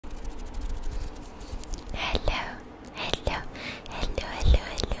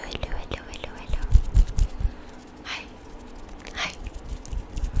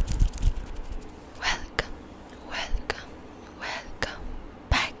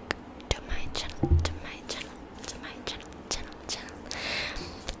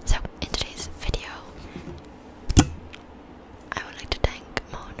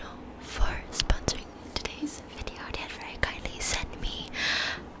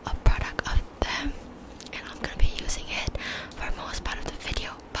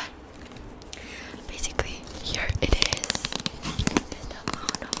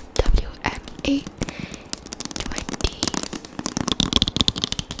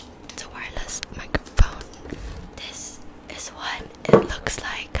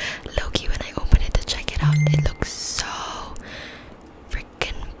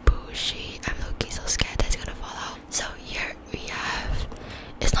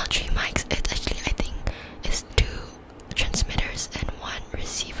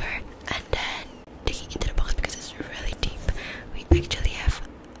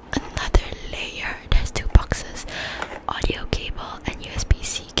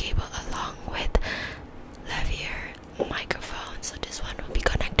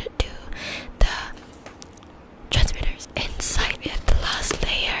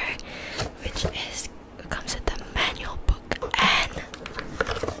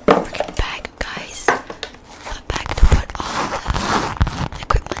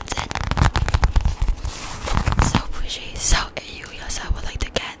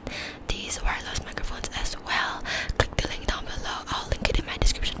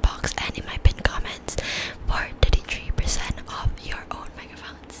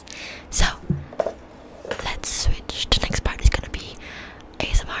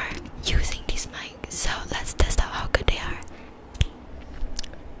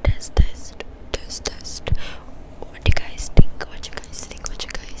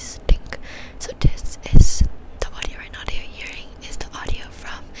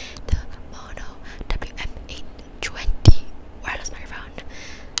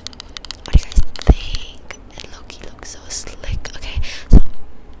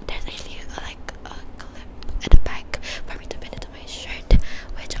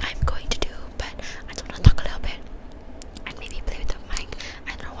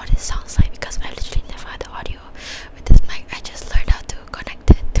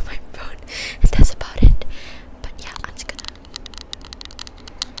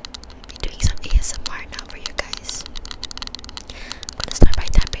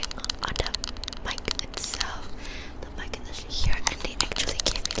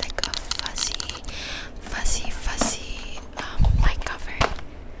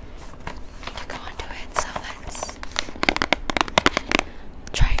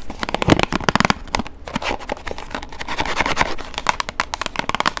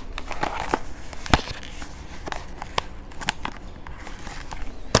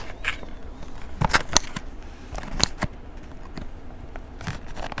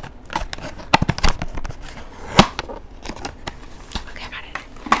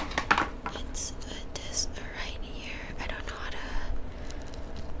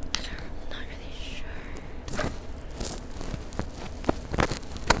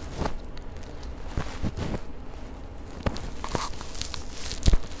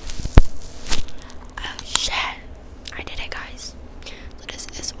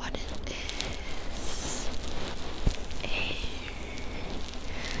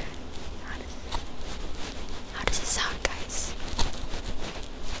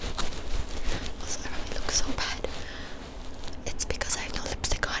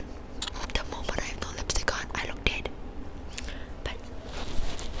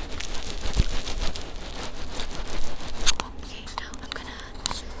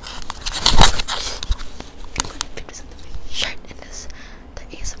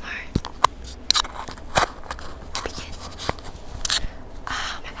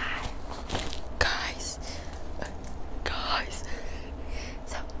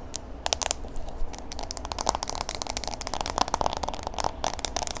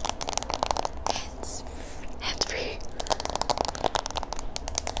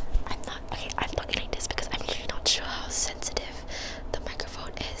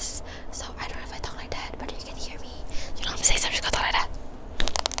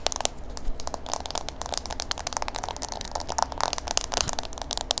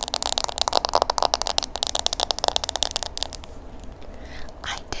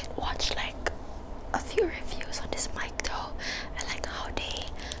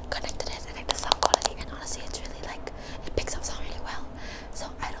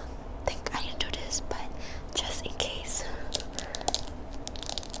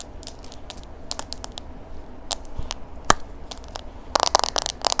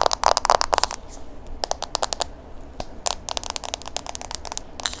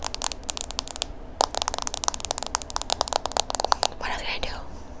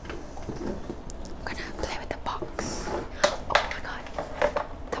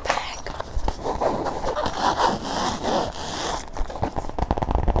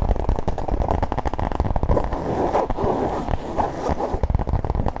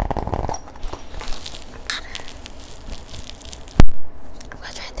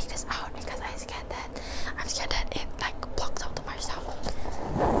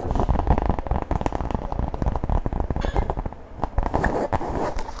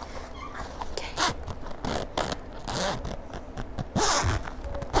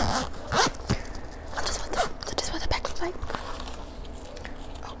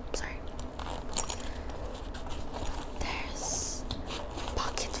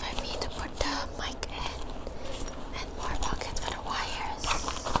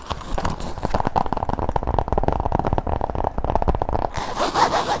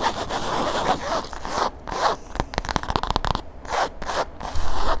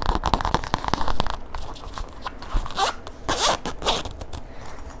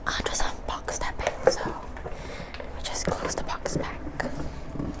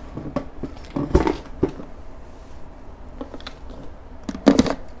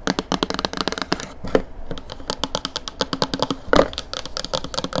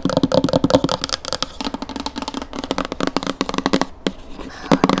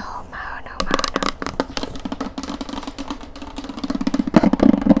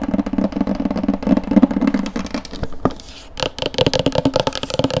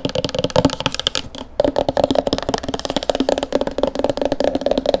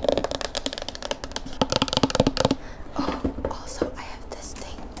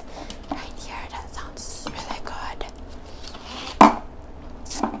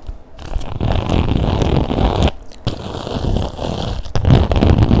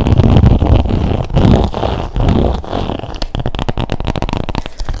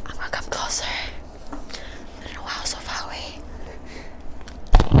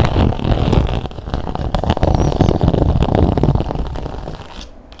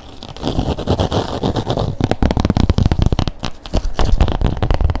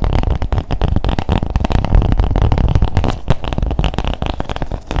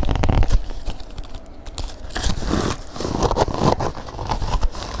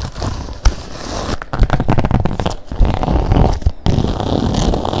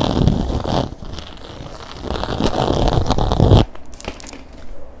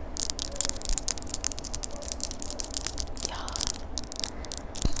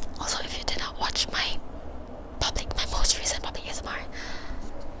watch my most recent public ASMR.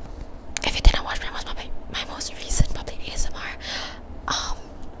 If you didn't watch my most recent public ASMR, I'm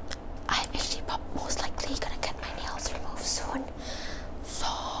actually most likely gonna get my nails removed soon. So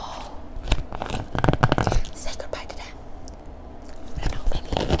say goodbye to them. I don't know,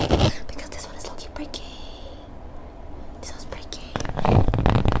 maybe because this one is low-key breaking. This one's breaking.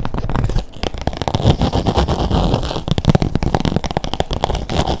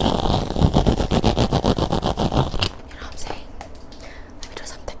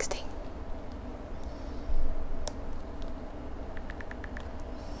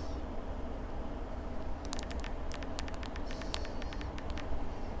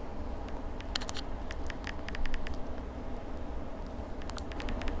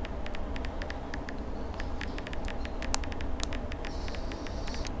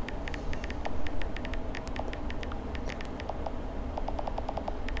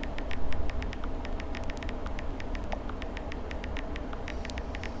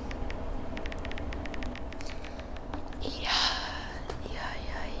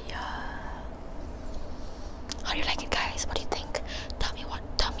 How do you like it, guys? What do you think? Tell me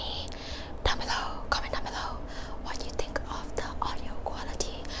down below. Comment down below what you think of the audio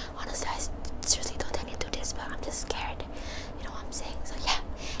quality. Honestly, I seriously don't intend to do this, but I'm just scared. You know what I'm saying? So yeah,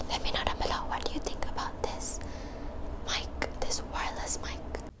 let me know down below. What do you think about this mic, this wireless mic?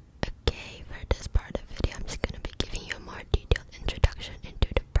 Okay, for this part of the video, I'm just gonna be giving you a more detailed introduction into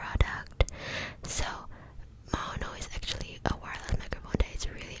the product. So Maono is actually a wireless microphone that is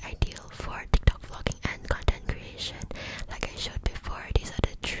really ideal for TikTok vlogging and content creation. Like I showed before, these are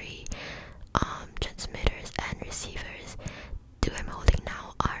the three transmitters and receivers. Two I'm holding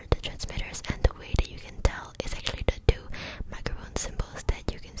now are the transmitters, and the way that you can tell is actually the two microphone symbols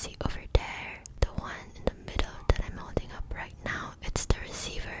that you can see over there. The one in the middle that I'm holding up right now, it's the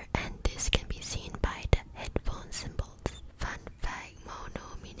receiver, and this can be seen by the headphone symbols. Fun fact,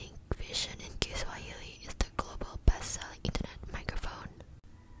 Maono, meaning vision in Kiswahili, is the global best-selling internet microphone.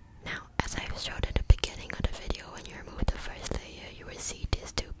 Now, as I've showed at the beginning of the video, when you remove the first layer, you will see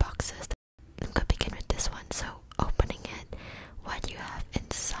these two boxes. I'm gonna begin with this one. So, opening it, what you have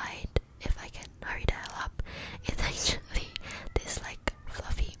inside, if I can hurry the hell up, is actually this like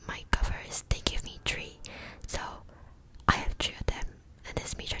fluffy mic covers. They give me 3, so I have 3 of them, and this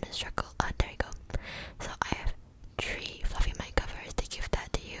is me trying to struggle. There you go. So I have 3 fluffy mic covers. They give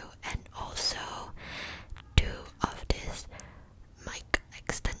that to you, and also 2 of this mic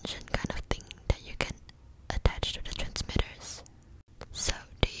extension kind of thing that you can attach to the transmitters. So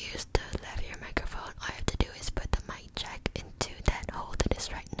to use the lavalier microphone, all I have to do is put the mic jack into that hole that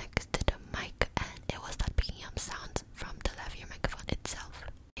is right next to the mic, and it will start picking up sounds from the lavalier microphone itself.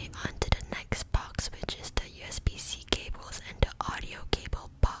 Okay, on to the next box, which is the USB-C cables and the audio cable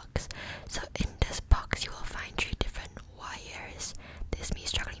box. So in this box, you will find 3 different wires. This is me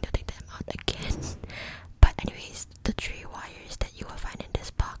struggling to take them out again. But anyways, the 3 wires that you will find in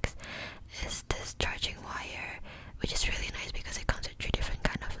this box is this charging wire, which is really nice because it comes with 3 different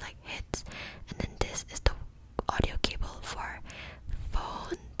kind of like heads, and then this is the audio cable for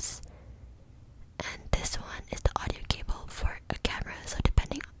phones, and this one is the audio cable for a camera. So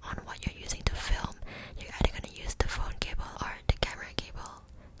depending on what you're using to film, you're either going to use the phone cable or the camera cable.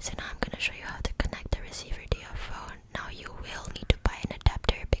 So now I'm going to show you how to connect the receiver to your phone. Now you will need to buy an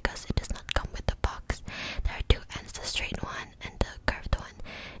adapter because it does not come with the box. There are 2 ends, the straight one and the curved one.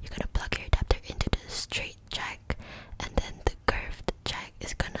 You're going to plug your adapter into the straight jack, and then the curved jack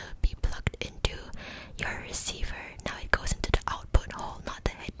is going to be plugged into your receiver.